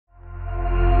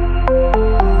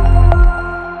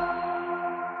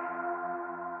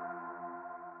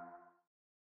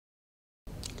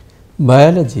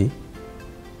Biology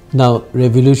now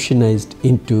revolutionized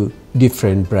into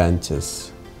different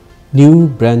branches. New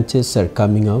branches are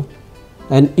coming out,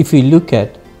 and if we look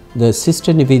at the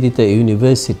Sister Nivedita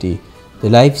University,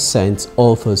 the life science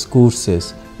offers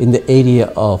courses in the area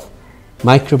of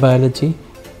microbiology,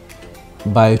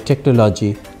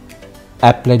 biotechnology,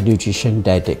 applied nutrition,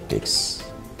 dietetics.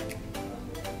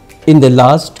 In the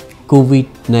last,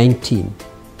 COVID-19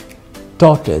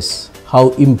 taught us how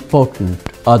important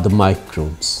are the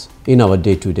microbes in our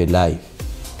day-to-day life.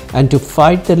 And to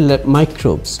fight the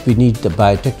microbes, we need the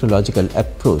biotechnological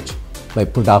approach by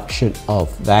production of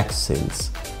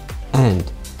vaccines.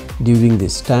 And during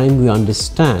this time, we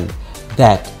understand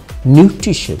that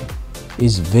nutrition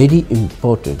is very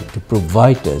important to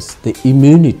provide us the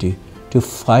immunity to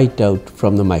fight out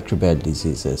from the microbial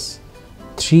diseases.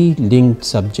 3 linked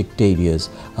subject areas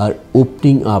are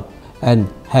opening up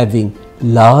and having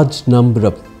large number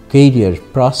of career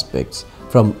prospects,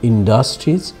 from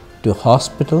industries to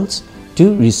hospitals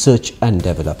to research and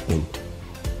development.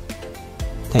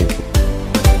 Thank you.